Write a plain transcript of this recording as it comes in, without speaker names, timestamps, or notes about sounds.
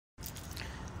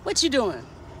What you doing?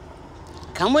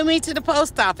 Come with me to the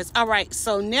post office. All right,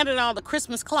 so now that all the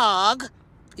Christmas clogging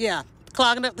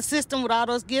up the system with all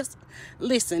those gifts,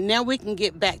 listen, now we can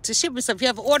get back to shipping. So if you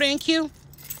have an order in queue,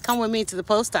 come with me to the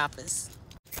post office.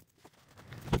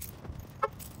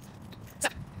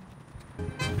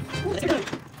 When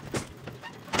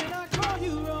I call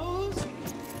you Rose,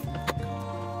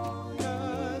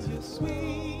 'cause you're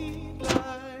sweet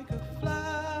like a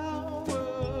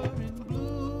flower in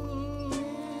bloom.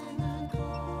 When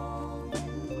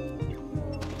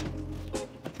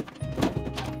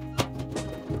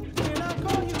I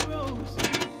call you Rose,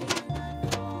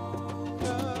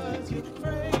 'cause your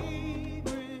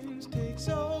fragrance takes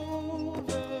over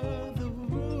the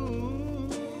room.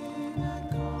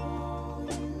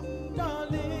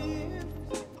 Darling,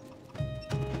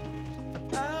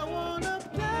 I wanna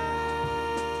plant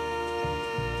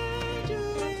you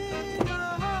in my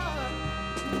heart.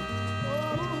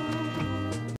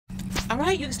 All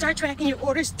right, you can start tracking your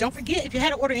orders. Don't forget, if you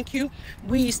had an order in queue,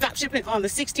 we stopped shipping on the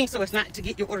 16th, so it's not to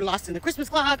get your order lost in the Christmas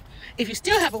clog. If you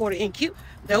still have an order in queue,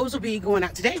 those will be going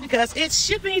out today because it's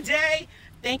shipping day.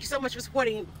 Thank you so much for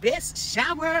supporting Best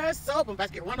Shower Soap. I'm about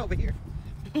to get run over here.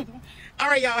 All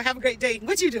right, y'all, have a great day.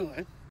 What you doing?